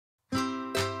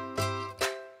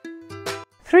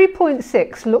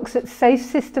3.6 looks at safe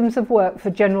systems of work for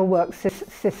general work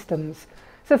systems.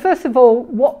 So first of all,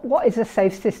 what is a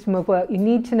safe system of work? You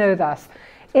need to know that.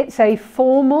 It's a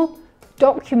formal,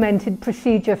 documented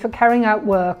procedure for carrying out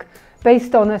work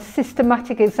based on a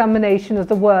systematic examination of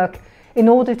the work in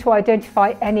order to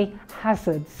identify any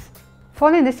hazards.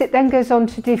 Following this, it then goes on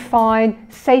to define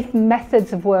safe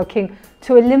methods of working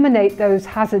to eliminate those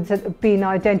hazards that have been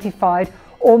identified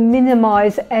or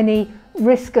minimise any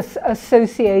risk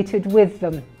associated with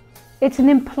them. It's an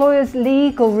employer's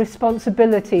legal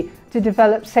responsibility to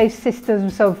develop safe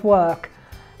systems of work,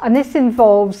 and this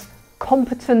involves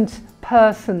competent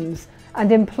persons, and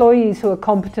employees who are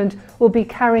competent will be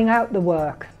carrying out the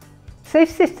work. Safe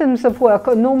systems of work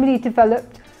are normally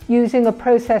developed using a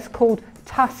process called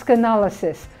task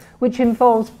analysis, which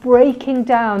involves breaking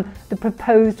down the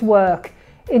proposed work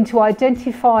into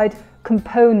identified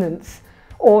components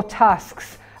or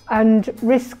tasks and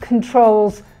risk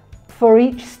controls for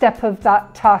each step of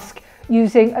that task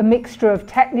using a mixture of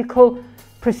technical,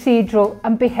 procedural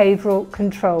and behavioural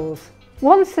controls.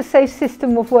 Once the safe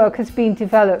system of work has been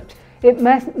developed, it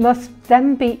must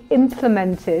then be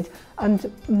implemented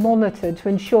and monitored to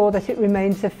ensure that it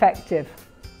remains effective.